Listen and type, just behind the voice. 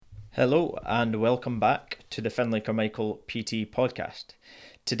Hello and welcome back to the Finlay Carmichael PT podcast.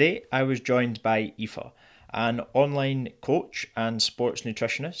 Today I was joined by Aoife, an online coach and sports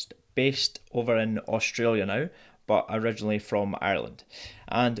nutritionist based over in Australia now, but originally from Ireland.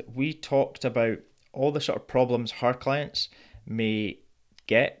 And we talked about all the sort of problems her clients may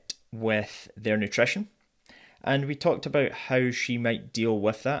get with their nutrition. And we talked about how she might deal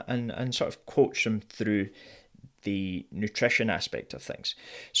with that and sort of coach them through the nutrition aspect of things.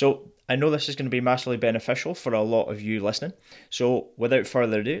 So I know this is going to be massively beneficial for a lot of you listening. So without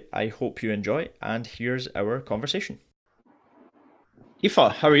further ado, I hope you enjoy, and here's our conversation.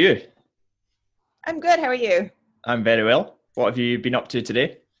 Aoife, how are you? I'm good. How are you? I'm very well. What have you been up to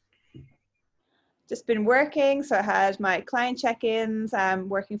today? Just been working. So I had my client check-ins,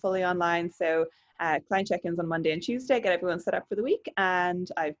 working fully online. So client check-ins on Monday and Tuesday, get everyone set up for the week. And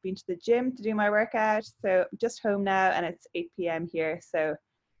I've been to the gym to do my workout. So I'm just home now and it's 8 p.m. here. So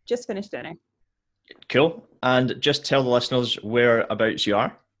just finished dinner. Cool. And just tell the listeners whereabouts you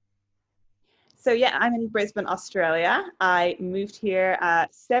are. So yeah, I'm in Brisbane, Australia. I moved here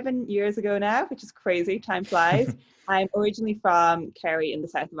 7 years ago now, which is crazy. Time flies. I'm originally from Kerry in the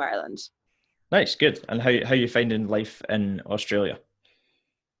south of Ireland. Nice, good. And how you finding life in Australia?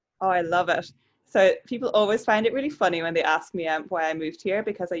 Oh, I love it. So people always find it really funny when they ask me why I moved here,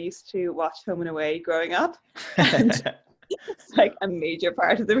 because I used to watch Home and Away growing up, and it's like a major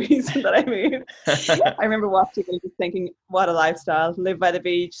part of the reason that I moved. I remember watching it and just thinking, what a lifestyle, live by the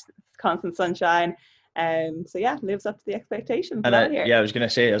beach, constant sunshine. So yeah, lives up to the expectations. And Love it here. yeah, I was going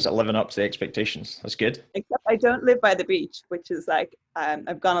to say, is it living up to the expectations? That's good. Except I don't live by the beach, which is like,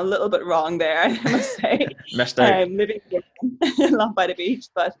 I've gone a little bit wrong there, I must say. Missed out. Living not by the beach,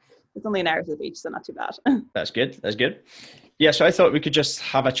 but it's only an hour to the beach, so not too bad. That's good. That's good. Yeah, so I thought we could just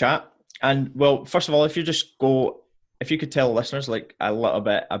have a chat. And well, first of all, if you could tell listeners like a little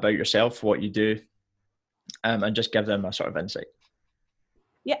bit about yourself, what you do, and just give them a sort of insight.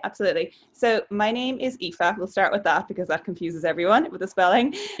 Yeah, absolutely. So my name is Aoife. We'll start with that because that confuses everyone with the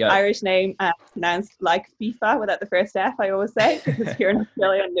spelling. Yeah. Irish name, pronounced like FIFA without the first F, I always say, because here in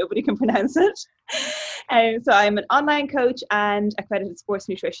Australia, nobody can pronounce it. So I'm an online coach and accredited sports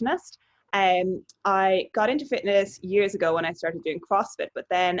nutritionist. I got into fitness years ago when I started doing CrossFit, but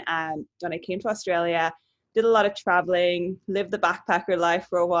then when I came to Australia, did a lot of traveling, lived the backpacker life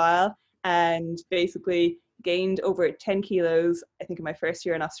for a while, and basically gained over 10 kilos, I think, in my first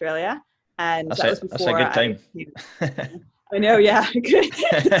year in Australia. And that was before that's a good time. I know, yeah.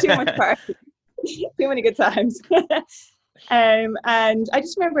 Too much party. Too many good times. And I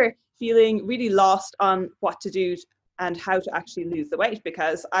just remember feeling really lost on what to do and how to actually lose the weight,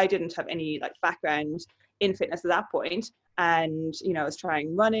 because I didn't have any like background in fitness at that point. And, I was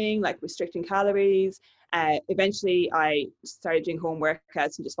trying running, like restricting calories. Eventually I started doing home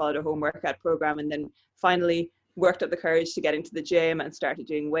workouts and just followed a home workout program, and then finally worked up the courage to get into the gym and started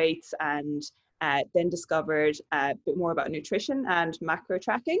doing weights, and then discovered a bit more about nutrition and macro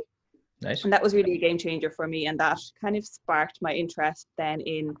tracking. Nice. And that was really a game changer for me, and that kind of sparked my interest then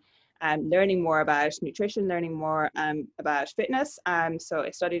in learning more about nutrition, learning more about fitness. So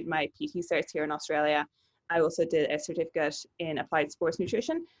I studied my PT certs here in Australia. I also did a certificate in applied sports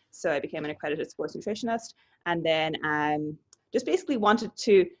nutrition, so I became an accredited sports nutritionist, and then just basically wanted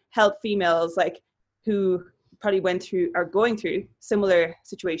to help females like who probably went through or going through similar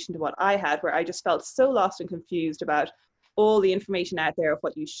situation to what I had, where I just felt so lost and confused about all the information out there of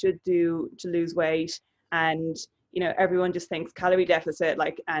what you should do to lose weight. And everyone just thinks calorie deficit,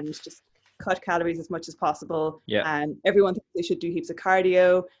 like, and just cut calories as much as possible. Yeah. And everyone thinks they should do heaps of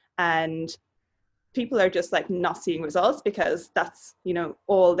cardio, and people are just like not seeing results because that's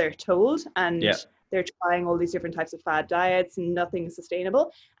all they're told. And yeah. They're trying all these different types of fad diets and nothing is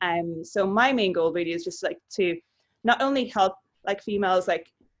sustainable. So my main goal really is just like to not only help like females like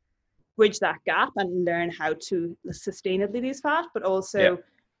bridge that gap and learn how to sustainably lose fat, but also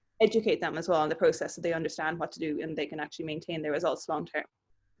educate them as well in the process so they understand what to do and they can actually maintain their results long term.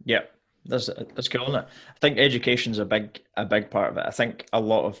 Yeah, that's cool, isn't it? I think education's a big part of it. I think a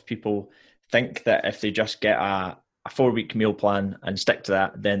lot of people think that if they just get a 4-week meal plan and stick to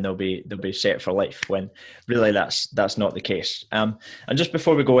that, then they'll be set for life, when really that's not the case. And just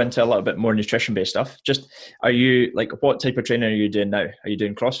before we go into a little bit more nutrition based stuff, just are you like, what type of training are you doing now? Are you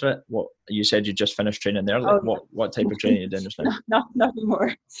doing CrossFit? What you said you just finished training there? Like, what type of training are you doing just now? Not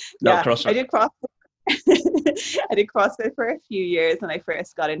anymore. Not CrossFit. I did CrossFit. I did CrossFit for a few years when I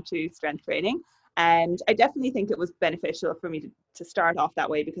first got into strength training. And I definitely think it was beneficial for me to start off that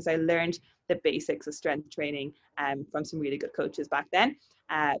way, because I learned the basics of strength training from some really good coaches back then.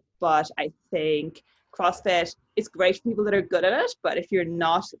 But I think CrossFit is great for people that are good at it, but if you're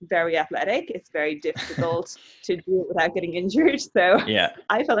not very athletic, it's very difficult to do it without getting injured. So Yeah.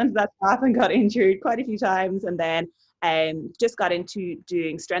 I fell into that trap and got injured quite a few times, and then just got into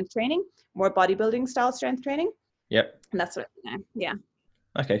doing strength training, more bodybuilding style strength training. Yep. And that's what I do now. Yeah.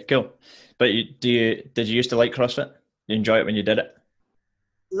 Okay, cool. But did you used to like CrossFit? You enjoy it when you did it?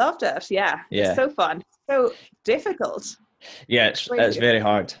 Loved it. Yeah. It's Yeah. so fun. So difficult. Yeah, Crazy it's very difficult.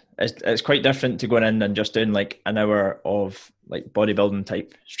 hard. It's quite different to going in and just doing like an hour of like bodybuilding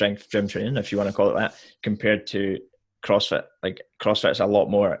type strength gym training, if you want to call it that, compared to CrossFit. Like CrossFit's a lot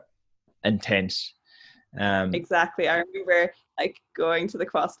more intense. Exactly. I remember like going to the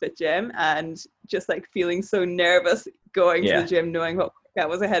CrossFit gym and just like feeling so nervous going to the Yeah, gym, knowing what workout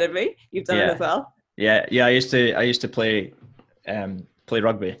was ahead of me. You've done it as yeah, well. yeah. I used to play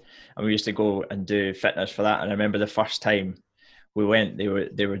rugby, and we used to go and do fitness for that. And I remember the first time we went, they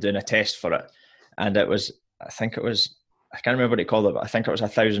were doing a test for it, and it was, I can't remember what they called it, but I think it was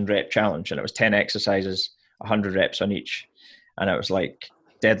 1,000 rep challenge, and it was 10 exercises, 100 reps on each, and it was like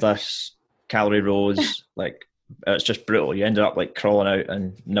deadlifts, calorie rows, like it's just brutal. You ended up like crawling out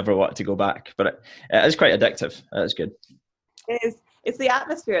and never wanted to go back, but it is quite addictive. It is good. It is. It's the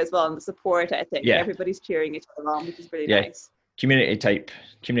atmosphere as well and the support ethic, and Yeah, everybody's cheering each other on, which is really yeah, nice. community type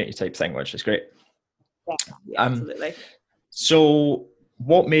thing, which is great. Yeah, yeah, Um, absolutely. so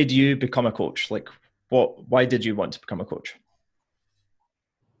what made you become a coach? Like, why did you want to become a coach?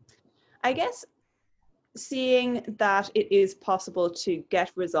 I guess seeing that it is possible to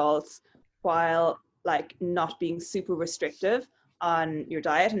get results while like not being super restrictive on your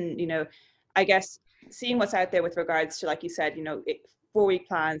diet, and I guess seeing what's out there with regards to, like you said, 4-week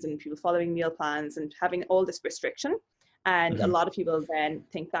plans and people following meal plans and having all this restriction, and a Mm-hmm. lot of people then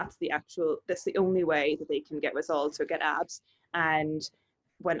think that's the only way that they can get results or get abs. And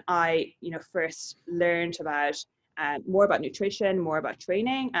when I first learned about more about nutrition, more about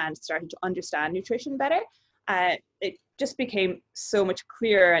training, and started to understand nutrition better, it just became so much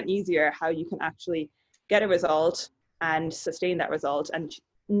clearer and easier how you can actually get a result and sustain that result and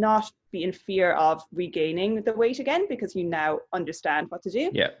not be in fear of regaining the weight again, because you now understand what to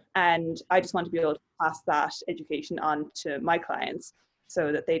do. Yeah, And I just want to be able to pass that education on to my clients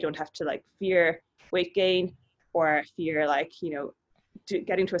so that they don't have to like fear weight gain or fear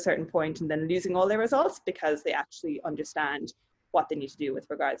getting to a certain point and then losing all their results, because they actually understand what they need to do with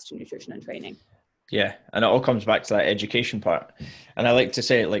regards to nutrition and training. yeah, and it all comes back to that education part. And I like to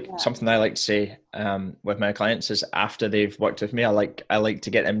say, like Yeah. something I like to say with my clients is after they've worked with me, I like to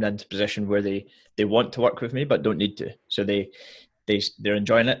get them into a position where they want to work with me but don't need to. So they're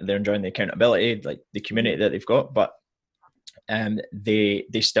enjoying it, they're enjoying the accountability, like the community that they've got, but they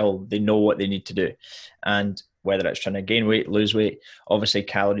know what they need to do, and whether it's trying to gain weight, lose weight, obviously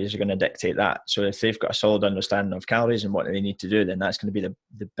calories are going to dictate that. So if they've got a solid understanding of calories and what they need to do, then that's going to be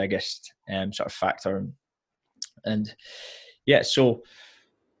the biggest sort of factor. And yeah, so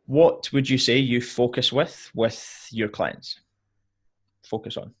what would you say you focus with your clients?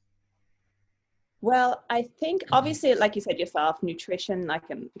 Focus on. Well, I think obviously, like you said yourself, nutrition,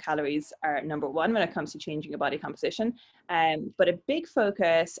 calories are number one when it comes to changing your body composition. But a big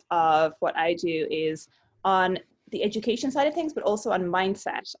focus of what I do is on the education side of things, but also on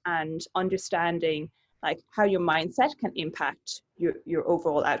mindset and understanding like how your mindset can impact your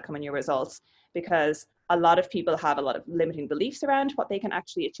overall outcome and your results. Because a lot of people have a lot of limiting beliefs around what they can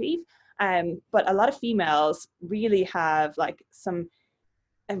actually achieve. But a lot of females really have like some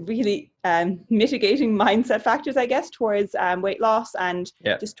really mitigating mindset factors, I guess, towards weight loss and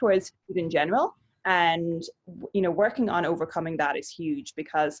Yeah, just towards food in general. And working on overcoming that is huge,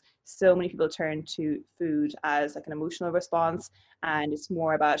 because so many people turn to food as like an emotional response, and it's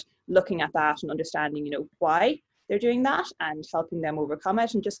more about looking at that and understanding, why they're doing that and helping them overcome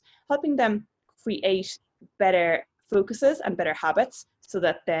it, and just helping them create better focuses and better habits so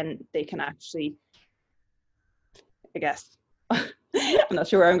that then they can actually, I guess, I'm not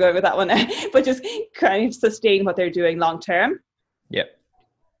sure where I'm going with that one, but just kind of sustain what they're doing long term. yeah,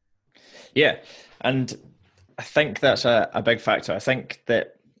 yeah. And I think that's a big factor. I think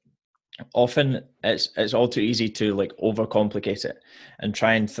that often it's all too easy to like overcomplicate it and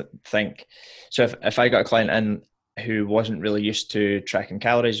try and think. So if I got a client in who wasn't really used to tracking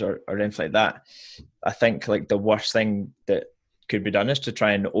calories or anything like that, I think like the worst thing that could be done is to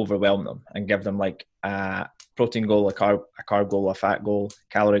try and overwhelm them and give them like a protein goal, a carb goal, a fat goal,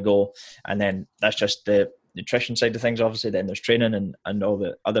 calorie goal, and then that's just the nutrition side of things. Obviously, then there's training and all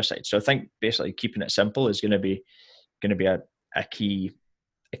the other sides. So I think basically keeping it simple is going to be a key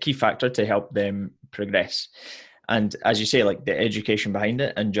factor to help them progress. And as you say, like the education behind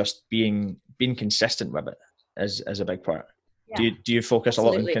it and just being consistent with it is a big part. Yeah, Do you focus a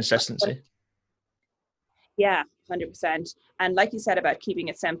lot on absolutely. consistency? Yeah, 100%. And like you said about keeping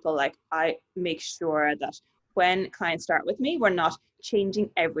it simple, like I make sure that when clients start with me, we're not changing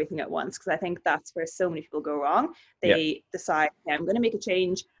everything at once, because I think that's where so many people go wrong. Yeah, They decide, okay, I'm going to make a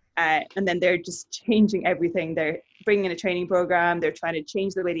change, and then they're just changing everything. They're bringing in a training program, they're trying to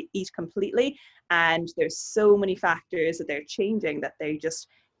change the way they eat completely. And there's so many factors that they're changing that they just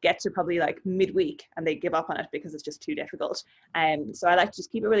get to probably like midweek and they give up on it because it's just too difficult. So I like to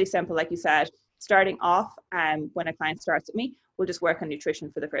just keep it really simple, like you said. Starting off, when a client starts with me, we'll just work on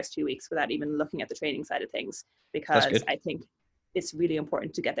nutrition for the first 2 weeks without even looking at the training side of things, that's because good. I think it's really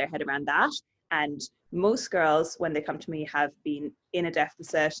important to get their head around that. And most girls, when they come to me, have been in a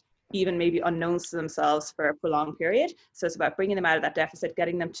deficit, even maybe unknowns to themselves, for a prolonged period. So it's about bringing them out of that deficit,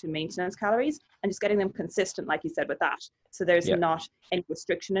 getting them to maintenance calories, and just getting them consistent, like you said, with that. So there's Yeah. not any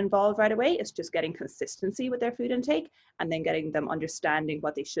restriction involved right away. It's just getting consistency with their food intake, and then getting them understanding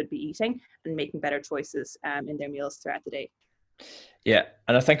what they should be eating and making better choices in their meals throughout the day. Yeah.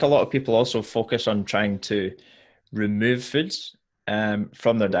 And I think a lot of people also focus on trying to remove foods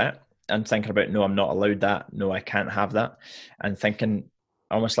from their diet and thinking about, no, I'm not allowed that. No, I can't have that. And thinking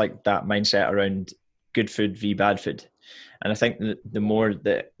almost like that mindset around good food v bad food. And I think the more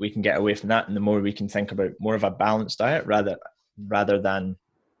that we can get away from that and the more we can think about more of a balanced diet rather than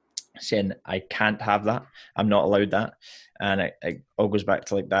saying I can't have that, I'm not allowed that. And it all goes back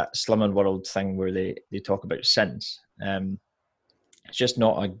to like that Slimming World thing where they talk about sins. It's just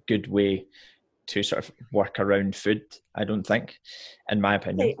not a good way to sort of work around food, I don't think, in my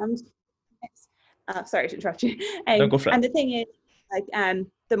opinion. Okay, sorry to interrupt you. No, go for it. And the thing is, like,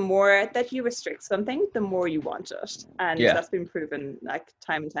 the more that you restrict something, the more you want it, and Yeah. that's been proven like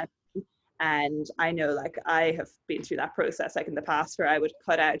time and time. And I know, like, I have been through that process, like in the past, where I would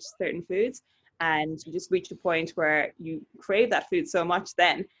cut out certain foods, and you just reach a point where you crave that food so much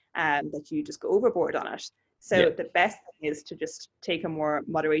then, that you just go overboard on it. Yeah. So the best thing is to just take a more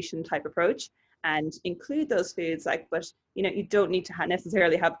moderation type approach and include those foods, like, but you don't need to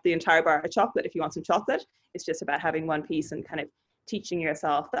necessarily have the entire bar of chocolate if you want some chocolate. It's just about having one piece and kind of teaching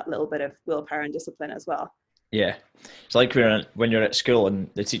yourself that little bit of willpower and discipline as well. Yeah. It's like when you're at school and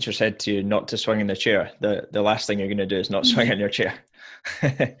the teacher said to you not to swing in the chair. The last thing you're going to do is not swing in your chair.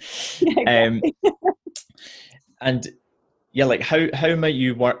 Yeah, um, exactly. and yeah, like how might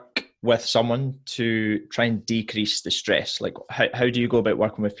you work with someone to try and decrease the stress? Like how do you go about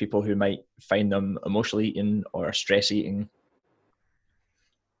working with people who might find them emotional eating or stress eating?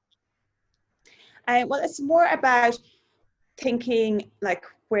 Well, it's more about thinking, like,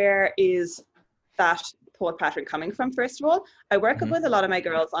 where is that thought pattern coming from? First of all, I work Mm-hmm. with a lot of my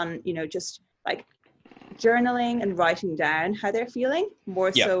girls on just like journaling and writing down how they're feeling,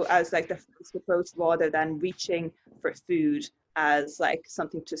 more Yeah. so as like the first approach, rather than reaching for food as like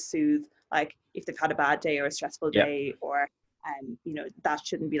something to soothe, like if they've had a bad day or a stressful Yeah. day, or that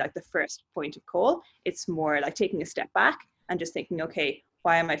shouldn't be like the first point of call. It's more like taking a step back and just thinking, okay,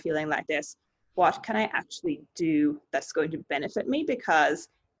 why am I feeling like this? What can I actually do that's going to benefit me? Because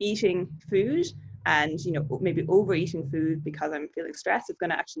eating food and maybe overeating food because I'm feeling stressed is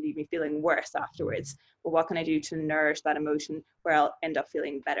going to actually leave me feeling worse afterwards. But what can I do to nourish that emotion where I'll end up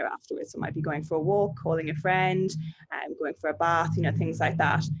feeling better afterwards? So it might be going for a walk, calling a friend, going for a bath, things like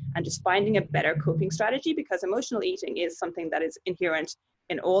that, and just finding a better coping strategy, because emotional eating is something that is inherent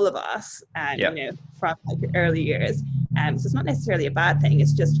in all of us, Yeah. from like early years. So it's not necessarily a bad thing.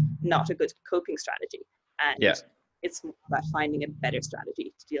 It's just not a good coping strategy, and Yeah. it's about finding a better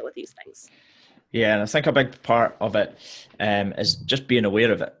strategy to deal with these things. Yeah, and I think a big part of it is just being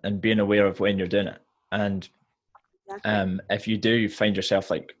aware of it and being aware of when you're doing it. And Exactly. if you do find yourself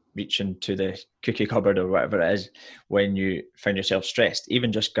like reaching to the cookie cupboard or whatever it is when you find yourself stressed,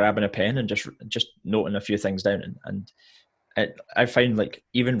 even just grabbing a pen and just noting a few things down, I find like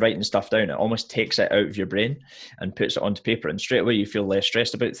even writing stuff down, it almost takes it out of your brain and puts it onto paper, and straight away you feel less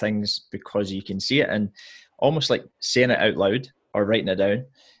stressed about things because you can see it, and almost like saying it out loud or writing it down,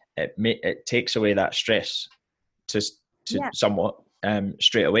 it takes away that stress to Yeah. somewhat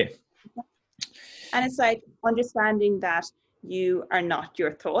straight away. And it's like understanding that you are not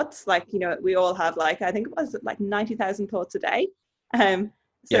your thoughts. Like, we all have, like, I think it was like 90,000 thoughts a day. Um,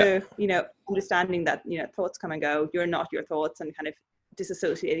 Yeah, so, understanding that, thoughts come and go, you're not your thoughts, and kind of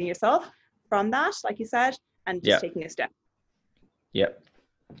disassociating yourself from that, like you said, and just yeah, taking a step. yeah,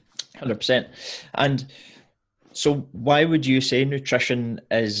 100%. And so why would you say nutrition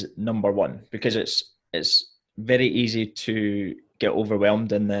is number one? Because it's very easy to get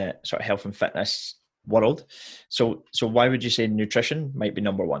overwhelmed in the sort of health and fitness world. So why would you say nutrition might be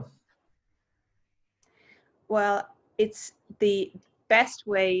number one? Well, it's the best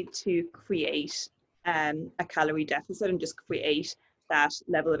way to create a calorie deficit and just create that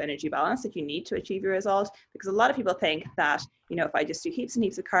level of energy balance that you need to achieve your result. Because a lot of people think that, if I just do heaps and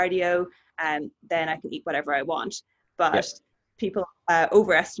heaps of cardio, then I can eat whatever I want. Yeah. But people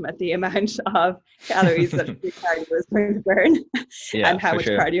overestimate the amount of calories that your cardio is going to burn Yeah, and how for much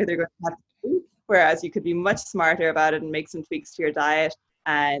sure. cardio they're going to have to do. Whereas you could be much smarter about it and make some tweaks to your diet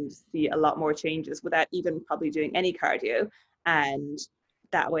and see a lot more changes without even probably doing any cardio. And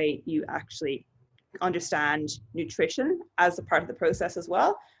that way you actually understand nutrition as a part of the process as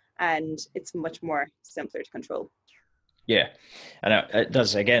well. And it's much more simpler to control. Yeah, and it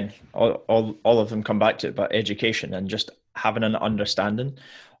does again. All of them come back to it, but education and just having an understanding,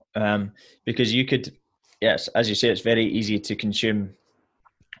 because you could, yes, as you say, it's very easy to consume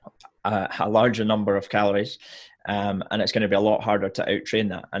a larger number of calories, and it's going to be a lot harder to outtrain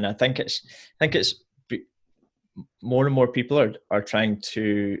that. And I think it's more and more people are trying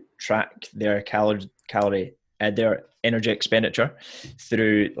to track their calorie their energy expenditure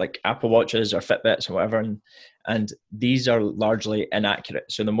through like Apple Watches or Fitbits or whatever, and these are largely inaccurate.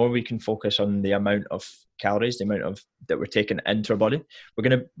 So the more we can focus on the amount of calories, the amount of that we're taking into our body,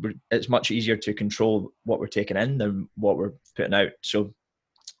 it's much easier to control what we're taking in than what we're putting out. So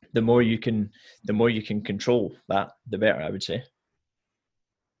the more you can control that, the better, I would say.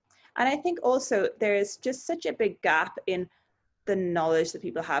 And I think also there's just such a big gap in the knowledge that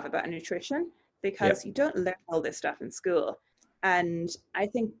people have about nutrition because Yep. you don't learn all this stuff in school. And I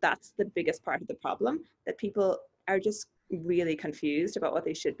think that's the biggest part of the problem, that people are just really confused about what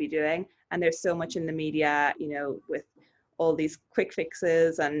they should be doing. And there's so much in the media, with all these quick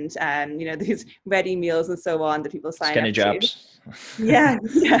fixes and, these ready meals and so on that people sign Skinny up to. jabs. Yeah,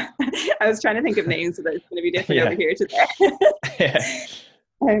 yeah. I was trying to think of names so that it's going to be different over Yeah. here today.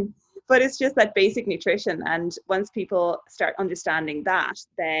 Yeah. But it's just that basic nutrition. And once people start understanding that,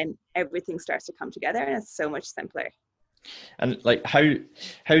 then everything starts to come together and it's so much simpler. And like how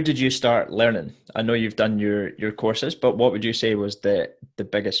did you start learning? I know you've done your courses, but what would you say was the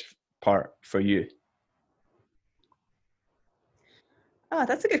biggest part for you? Oh,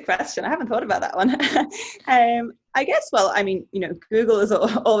 that's a good question. I haven't thought about that one. I guess, well, I mean, Google is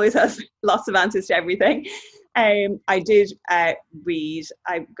always has lots of answers to everything. I did read.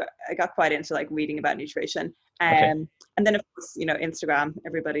 I got quite into like reading about nutrition. Okay. And then of course, Instagram.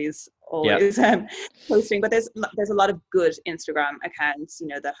 Everybody's Yeah. always posting, but there's a lot of good Instagram accounts,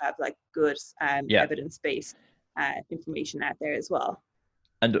 that have like good Yeah. evidence-based information out there as well.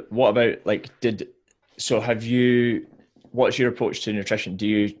 And what about like have you what's your approach to nutrition? Do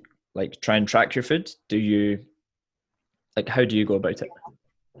you like try and track your food? Do you like how do you go about it?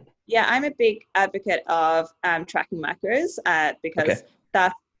 Yeah, I'm a big advocate of tracking macros Okay. because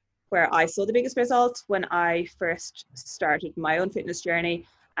that's where I saw the biggest results when I first started my own fitness journey.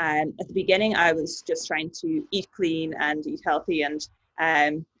 At the beginning, I was just trying to eat clean and eat healthy and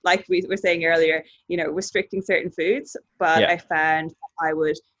like we were saying earlier, restricting certain foods. But Yeah. I found I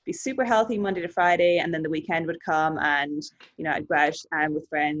would be super healthy Monday to Friday, and then the weekend would come and, I'd go out with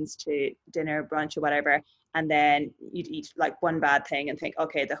friends to dinner, brunch or whatever. And then you'd eat like one bad thing and think,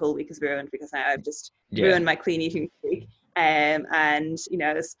 okay, the whole week is ruined because now I've just Yeah. ruined my clean eating week. And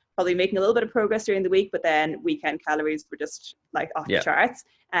it's probably making a little bit of progress during the week, but then weekend calories were just like off the Yeah. charts.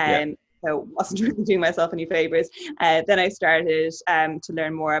 Yeah. So wasn't really doing myself any favors. Then I started to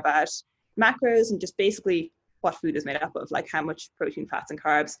learn more about macros and just basically what food is made up of, like how much protein, fats, and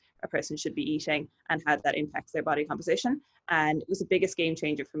carbs a person should be eating and how that impacts their body composition. And it was the biggest game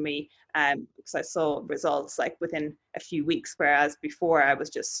changer for me because I saw results like within a few weeks, whereas before I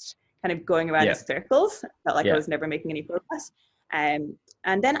was just kind of going around in Yeah. circles. Felt like I Yeah. was never making any progress. And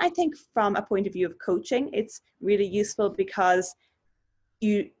then I think from a point of view of coaching, it's really useful because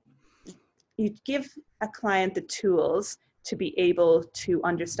you you give a client the tools to be able to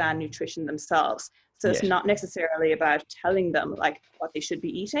understand nutrition themselves. So it's Yes. not necessarily about telling them like what they should be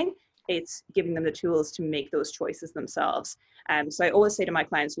eating. It's giving them the tools to make those choices themselves. So I always say to my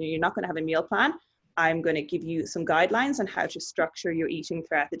clients, you're not going to have a meal plan. I'm going to give you some guidelines on how to structure your eating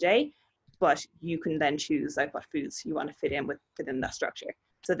throughout the day, but you can then choose like what foods you want to fit in within that structure.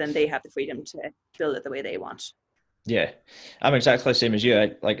 So then they have the freedom to build it the way they want. Yeah. I'm exactly the same as you.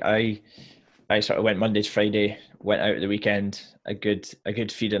 I sort of went Monday to Friday, went out at the weekend, a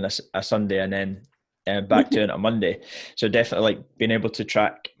good feed on a Sunday, and then back to it on Monday. So definitely, like being able to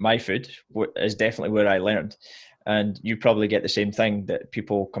track my food is definitely where I learned. And you probably get the same thing, that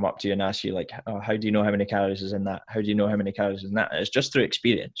people come up to you and ask you, like, oh, how do you know how many calories is in that? How do you know how many calories is in that? And it's just through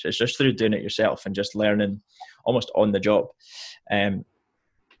experience. It's just through doing it yourself and just learning almost on the job.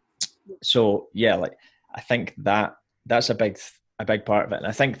 So yeah, like, I think that's a big part of it. And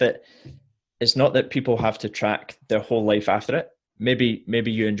I think that it's not that people have to track their whole life after it. Maybe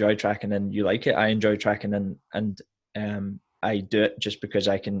you enjoy tracking and you like it. I enjoy tracking, and I do it just because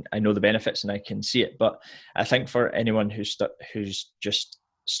I know the benefits and I can see it. But I think for anyone who's just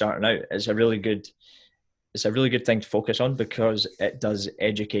starting out, it's a really good thing to focus on, because it does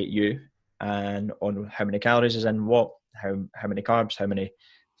educate you and on how many calories is in what, how many carbs, how many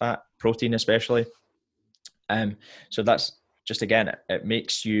fat, protein especially. So that's just, again, it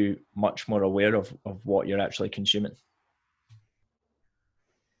makes you much more aware of what you're actually consuming.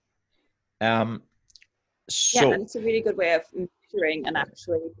 Yeah, So and it's a really good way of measuring and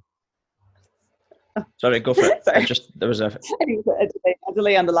actually. sorry, go for it. Sorry, There was a I think a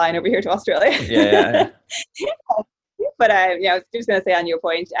delay on the line over here to Australia. yeah. But yeah, I was just going to say on your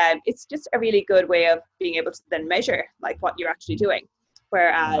point, it's just a really good way of being able to then measure like what you're actually doing.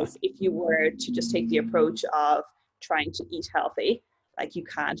 Whereas if you were to just take the approach of trying to eat healthy, like you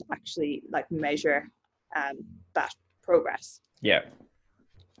can't actually like measure that progress. Yeah.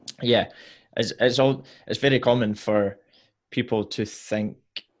 It's very common for people to think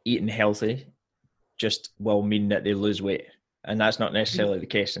eating healthy just will mean that they lose weight, and that's not necessarily the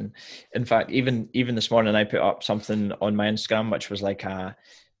case. And in fact, even this morning, I put up something on my Instagram which was like a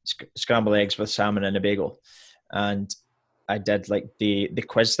scrambled eggs with salmon and a bagel, and I did like the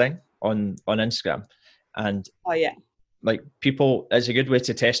quiz thing on Instagram. And Oh yeah, like, people, it's a good way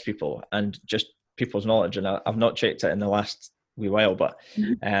to test people and just people's knowledge. And I've not checked it in the last wee while, but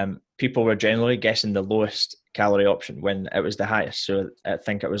people were generally guessing the lowest calorie option when it was the highest. So I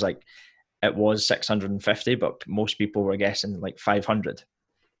think it was 650, but most people were guessing like 500.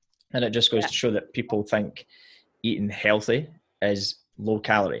 And it just goes to show that people think eating healthy is low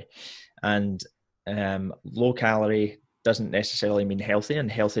calorie, and low calorie doesn't necessarily mean healthy, and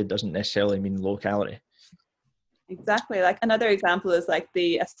healthy doesn't necessarily mean low calorie. exactly. Like another example is like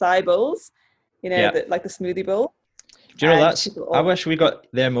the acai bowls, Yeah. like the smoothie bowl. Do you know, And that's, people I always, wish we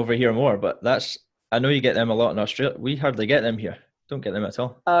got them over here more, but I know you get them a lot in Australia. We hardly get them here. Don't get them at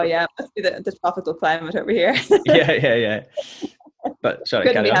all. oh yeah, must be the tropical climate over here. Yeah. But sorry,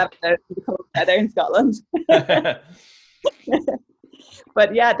 Couldn't carry be on. having the cold weather in Scotland.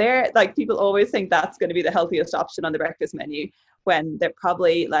 But yeah, they're like, people always think that's going to be the healthiest option on the breakfast menu when they're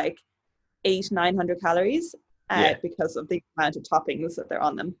probably like 800-900 calories Yeah. because of the amount of toppings that they're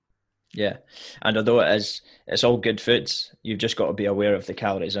on them. Yeah. And although it's all good foods, you've just got to be aware of the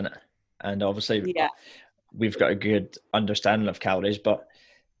calories in it. And obviously Yeah, we've got a good understanding of calories, but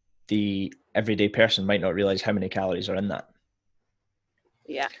the everyday person might not realize how many calories are in that.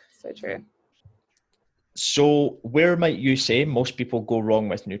 yeah, so true. So where might you say most people go wrong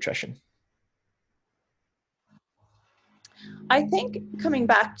with nutrition? I think coming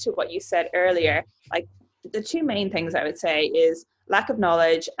back to what you said earlier, like the two main things I would say is lack of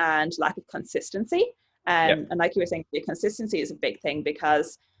knowledge and lack of consistency. Yep. And like you were saying, the consistency is a big thing,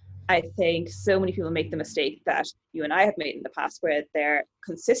 because I think so many people make the mistake that you and I have made in the past, where they're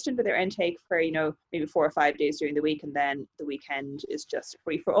consistent with their intake for, maybe 4 or 5 days during the week, and then the weekend is just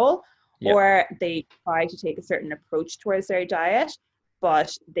free for all. Yep. Or they try to take a certain approach towards their diet,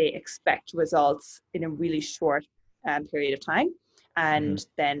 but they expect results in a really short period of time, and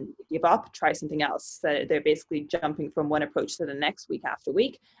then give up, try something else. So they're basically jumping from one approach to the next week after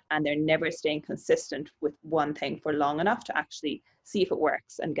week, and they're never staying consistent with one thing for long enough to actually see if it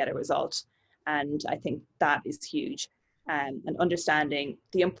works and get a result. And I think that is huge. And understanding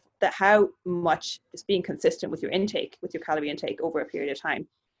how much just being consistent with your intake, with your calorie intake over a period of time,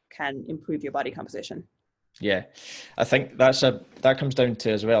 can improve your body composition. Yeah, I think that comes down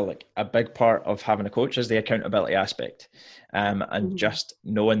to, as well, like, a big part of having a coach is the accountability aspect, and just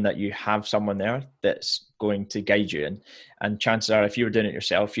knowing that you have someone there that's going to guide you. And chances are, if you were doing it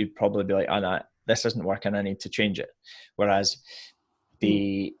yourself, you'd probably be like, "Oh, no, this isn't working. I need to change it." Whereas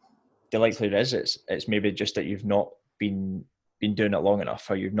the likelihood is it's maybe just that you've not been doing it long enough,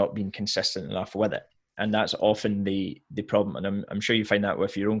 or you've not been consistent enough with it, and that's often the problem. And I'm sure you find that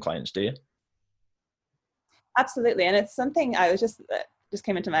with your own clients, do you? Absolutely, and it's something I was just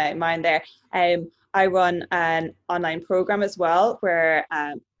came into my mind there. I run an online program as well, where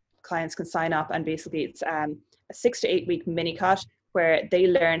clients can sign up, and basically it's a 6 to 8 week mini cut where they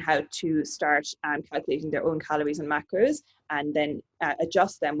learn how to start calculating their own calories and macros, and then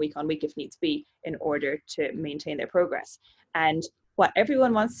adjust them week on week if needs be, in order to maintain their progress. And what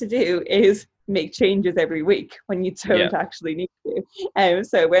everyone wants to do is make changes every week when you Yeah. don't actually need to.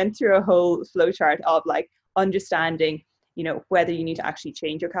 So I went through a whole flowchart of like understanding, whether you need to actually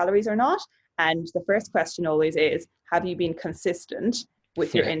change your calories or not. And the first question always is, have you been consistent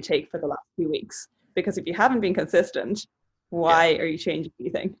with your Yeah. intake for the last few weeks? Because if you haven't been consistent, Yeah. why are you changing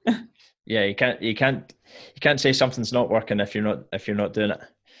anything? Yeah. You can't say something's not working if you're not doing it.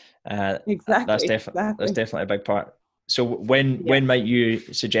 That's Exactly, exactly. definitely a big part. So when Yeah. when might you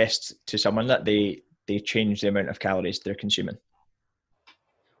suggest to someone that they change the amount of calories they're consuming?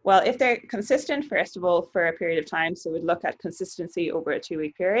 Well, if they're consistent, first of all, for a period of time, so we'd look at consistency over a 2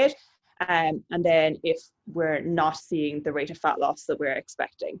 week period. And then if we're not seeing the rate of fat loss that we're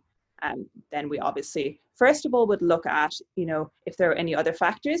expecting, then we obviously, first of all, would look at, if there are any other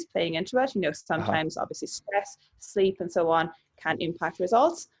factors playing into it. Uh-huh. Sometimes obviously stress, sleep, and so on can impact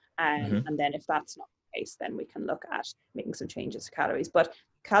results. Hmm. And then if that's not the case, then we can look at making some changes to calories. But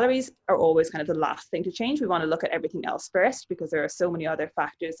calories are always kind of the last thing to change. We want to look at everything else first because there are so many other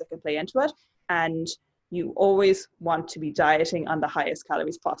factors that can play into it. And you always want to be dieting on the highest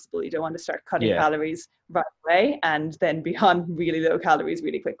calories possible. You don't want to start cutting Yeah. calories right away and then be on really low calories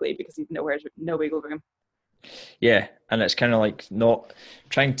really quickly because you've no wiggle room. Yeah, and it's kind of like not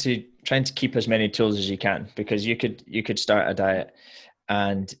trying to keep as many tools as you can, because you could start a diet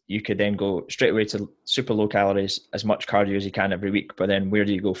and you could then go straight away to super low calories, as much cardio as you can every week, but then where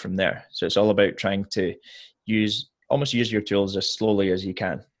do you go from there? So it's all about trying to use your tools as slowly as you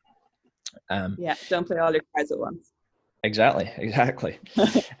can. Um, Yeah, don't play all your cards at once. exactly.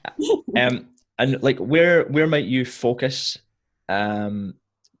 And like where might you focus um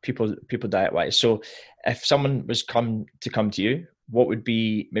people diet wise? So if someone was come to you, what would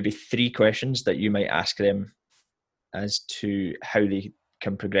be maybe 3 questions that you might ask them as to how they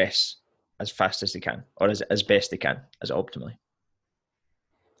can progress as fast as they can, or as best they can, as optimally?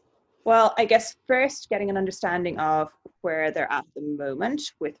 Well, I guess first getting an understanding of where they're at the moment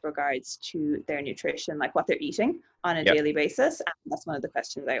with regards to their nutrition, like what they're eating on a Yeah. daily basis. And that's one of the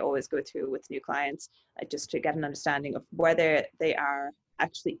questions I always go through with new clients, just to get an understanding of whether they are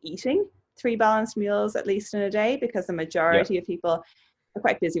actually eating 3 balanced meals at least in a day, because the Yeah. majority of people are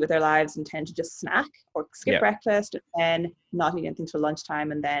quite busy with their lives and tend to just snack or skip Yeah. breakfast and then not eat anything till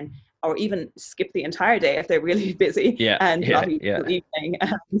lunchtime, and then or even skip the entire day if they're really busy Yeah. and Yeah. not eat Yeah. till evening.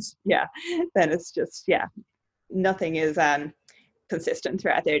 And yeah, then it's just, yeah, nothing is consistent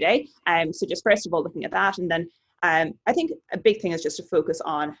throughout their day. So just first of all looking at that, and then I think a big thing is just to focus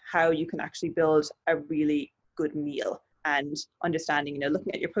on how you can actually build a really good meal, and understanding,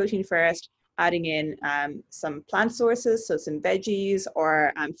 looking at your protein first, adding in some plant sources, so some veggies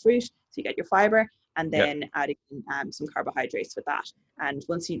or fruit, so you get your fiber, and Yeah. then adding in some carbohydrates with that. And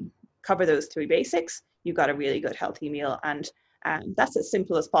once you cover those 3 basics, you've got a really good healthy meal. And that's as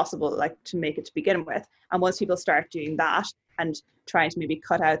simple as possible, like to make it to begin with. And once people start doing that and trying to maybe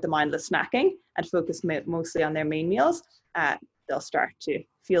cut out the mindless snacking and focus mostly on their main meals, they'll start to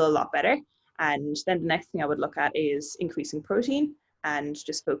feel a lot better. And then the next thing I would look at is increasing protein and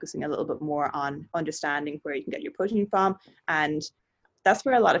just focusing a little bit more on understanding where you can get your protein from. And that's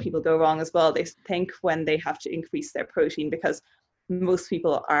where a lot of people go wrong as well. They think when they have to increase their protein, because most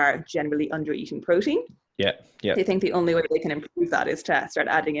people are generally under eating protein, Yeah. Yeah. they think the only way they can improve that is to start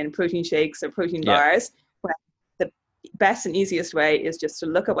adding in protein shakes or protein Yeah. bars. When the best and easiest way is just to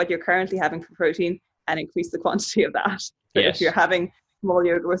look at what you're currently having for protein and increase the quantity of that. So if you're Yes. having small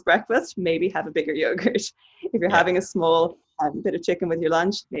yogurt with breakfast, maybe have a bigger yogurt. If you're Yeah. having a small bit of chicken with your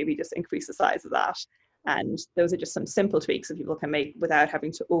lunch, maybe just increase the size of that. And those are just some simple tweaks that people can make without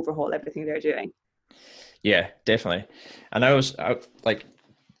having to overhaul everything they're doing. Yeah, definitely. And like,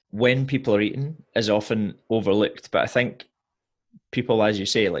 when people are eating is often overlooked, but I think people, as you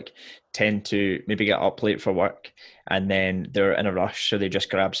say, like, tend to maybe get up late for work and then they're in a rush, so they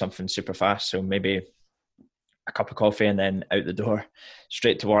just grab something super fast. So maybe a cup of coffee and then out the door,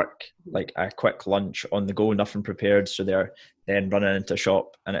 straight to work, like a quick lunch on the go, nothing prepared. So they're then running into a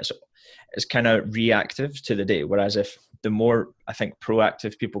shop, and it's kind of reactive to the day. Whereas if the more, I think,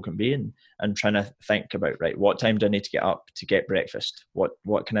 proactive people can be, and trying to think about, right, what time do I need to get up to get breakfast?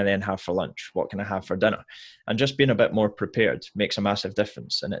 What can I then have for lunch? What can I have for dinner? And just being a bit more prepared makes a massive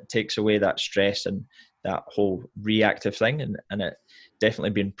difference, and it takes away that stress and that whole reactive thing, and it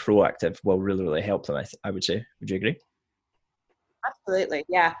definitely being proactive will really, really help them, I would say. Would you agree? Absolutely.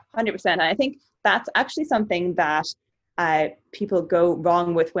 Yeah, 100%. And I think that's actually something that people go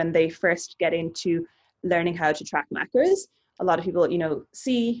wrong with when they first get into learning how to track macros. A lot of people,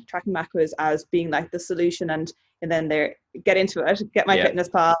 see tracking macros as being like the solution, and then they get into it, get my Yeah. fitness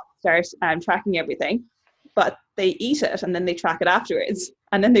pal, start tracking everything. but they eat it and then they track it afterwards.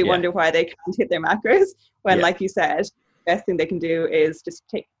 And then they Yeah. wonder why they can't hit their macros when, Yeah. like you said, the best thing they can do is just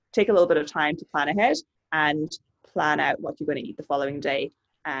take a little bit of time to plan ahead and plan out what you're going to eat the following day,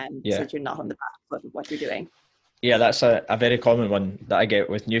 so Yeah. that you're not on the back foot of what you're doing. Yeah, that's a very common one that I get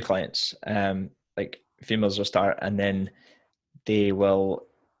with new clients. Like females will start and then they will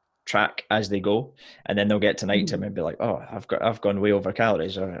track as they go, and then they'll get to night time and be like, oh, I've gone way over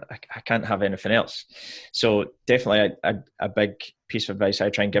calories, or I can't have anything else. So definitely a big piece of advice I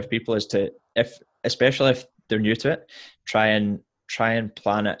try and give people is to, especially if they're new to it, try and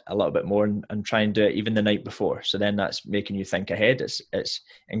plan it a little bit more, and try and do it even the night before. So then that's making you think ahead. It's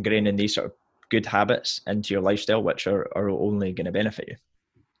ingraining these sort of good habits into your lifestyle, which are only going to benefit you.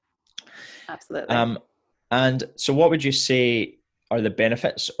 Absolutely. And so what would you say are the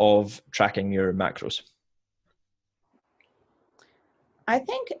benefits of tracking your macros? I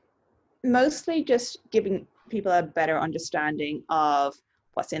think mostly just giving people a better understanding of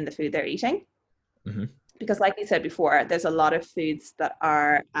what's in the food they're eating. Mm-hmm. Because like you said before, there's a lot of foods that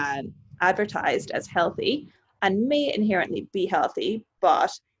are advertised as healthy and may inherently be healthy,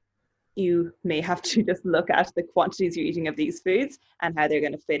 but you may have to just look at the quantities you're eating of these foods and how they're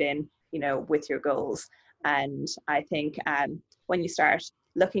going to fit in, with your goals. And I think when you start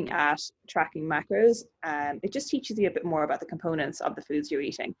looking at tracking macros, it just teaches you a bit more about the components of the foods you're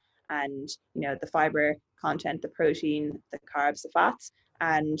eating, and the fiber content, the protein, the carbs, the fats,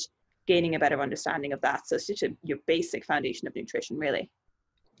 and gaining a better understanding of that. So it's just your basic foundation of nutrition, really.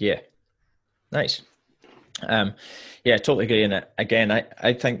 Yeah, nice. Yeah, totally agree. And again,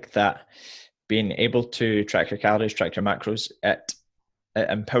 I think that being able to track your calories, track your macros, it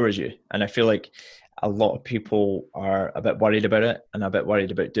empowers you. And I feel like a lot of people are a bit worried about it and a bit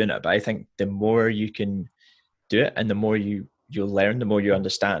worried about doing it. But I think the more you can do it and the more you learn, the more you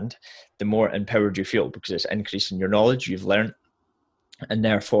understand, the more empowered you feel, because it's increasing your knowledge, you've learned, and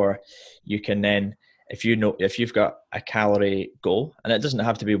therefore you can then, if you've got a calorie goal, and it doesn't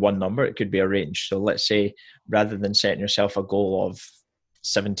have to be one number, it could be a range. So let's say rather than setting yourself a goal of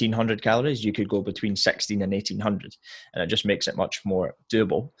 1700 calories, you could go between 16 and 1800, and it just makes it much more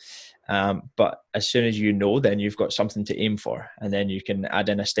doable. But as soon as then you've got something to aim for, and then you can add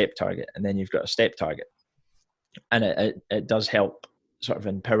in a step target, and then you've got a step target, and it does help sort of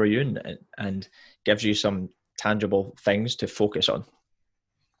empower you and gives you some tangible things to focus on.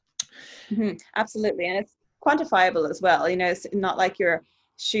 Mm-hmm. Absolutely. And it's quantifiable as well. It's not like you're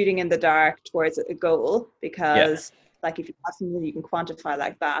shooting in the dark towards a goal, because like if you have something you can quantify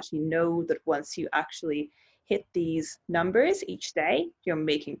like that, that once you actually hit these numbers each day, you're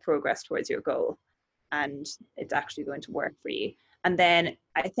making progress towards your goal, and it's actually going to work for you. And then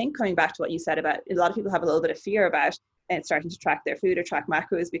I think coming back to what you said about, a lot of people have a little bit of fear about starting to track their food or track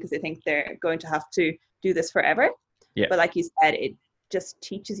macros, because they think they're going to have to do this forever. Yeah. But like you said, it just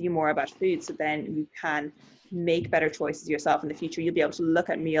teaches you more about food, so then you can make better choices yourself in the future. You'll be able to look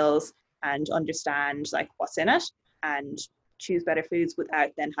at meals and understand like what's in it and choose better foods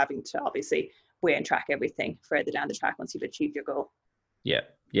without then having to obviously weigh and track everything further down the track once you've achieved your goal. Yeah,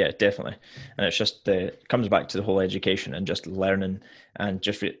 definitely. And it's just it comes back to the whole education and just learning, and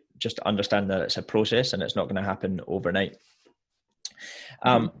just understanding that it's a process and it's not going to happen overnight.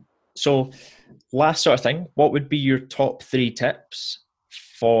 So last sort of thing, what would be your top 3 tips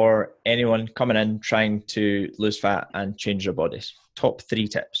for anyone coming in trying to lose fat and change their bodies? Top 3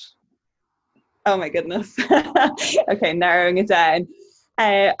 tips. Oh my goodness. Okay, narrowing it down.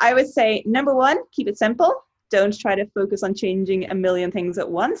 I would say number 1, keep it simple. Don't try to focus on changing a million things at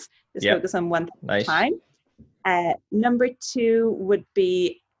once. Just focus on one thing at a time. Number 2 would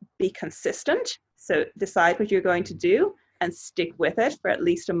be consistent. So decide what you're going to do and stick with it for at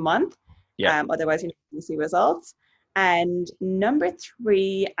least a month. Otherwise, you're not going to see results. And number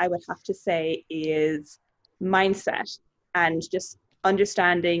 3, I would have to say, is mindset, and just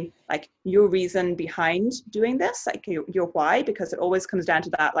understanding like your reason behind doing this, like your why, because it always comes down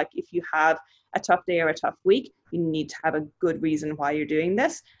to that. Like if you have a tough day or a tough week, you need to have a good reason why you're doing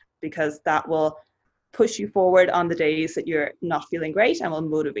this, because that will push you forward on the days that you're not feeling great and will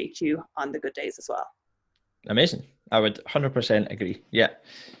motivate you on the good days as well. Amazing. I would 100% agree. Yeah.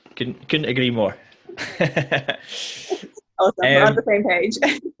 Couldn't agree more. Awesome. We're on the same page.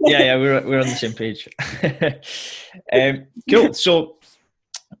 yeah, we're on the same page. Cool. So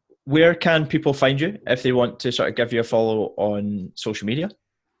where can people find you if they want to sort of give you a follow on social media?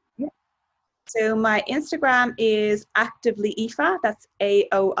 Yeah. So my Instagram is actively Aoife. That's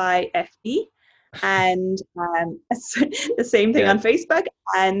AOIFE. And the same thing on Facebook.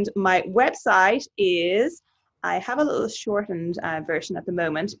 And my website is I have a little shortened version at the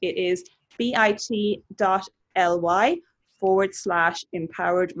moment. It is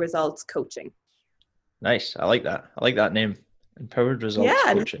bit.ly/empowered results coaching. Nice. I like that. I like that name. Empowered Results Yeah,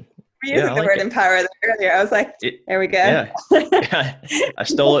 and Coaching. we're Yeah, using I the like word it. empower there earlier. I was like, there we go. Yeah. I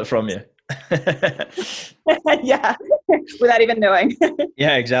stole it from you. Yeah, without even knowing.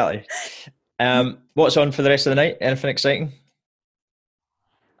 Yeah, exactly. What's on for the rest of the night? Anything exciting?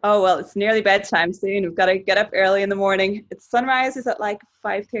 Oh, well, it's nearly bedtime soon. We've got to get up early in the morning. It's sunrise is at like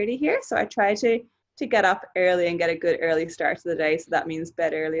 5:30 here, so I try to get up early and get a good early start to the day. So that means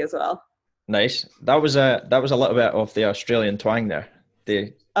bed early as well. Nice. That was a little bit of the Australian twang there.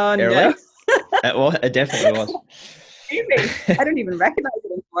 The Oh no, early. It definitely was. really? I don't even recognize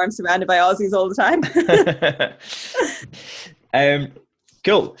it anymore. I'm surrounded by Aussies all the time. um,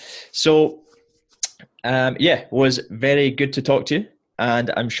 cool. So, yeah, was very good to talk to you,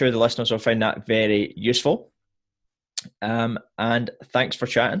 and I'm sure the listeners will find that very useful. And thanks for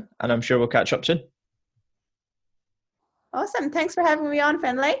chatting, and I'm sure we'll catch up soon. Awesome. Thanks for having me on,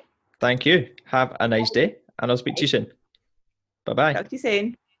 Finlay. Thank you. Have a nice day, and I'll speak to you soon. Bye bye. Talk to you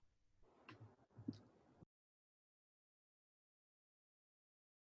soon.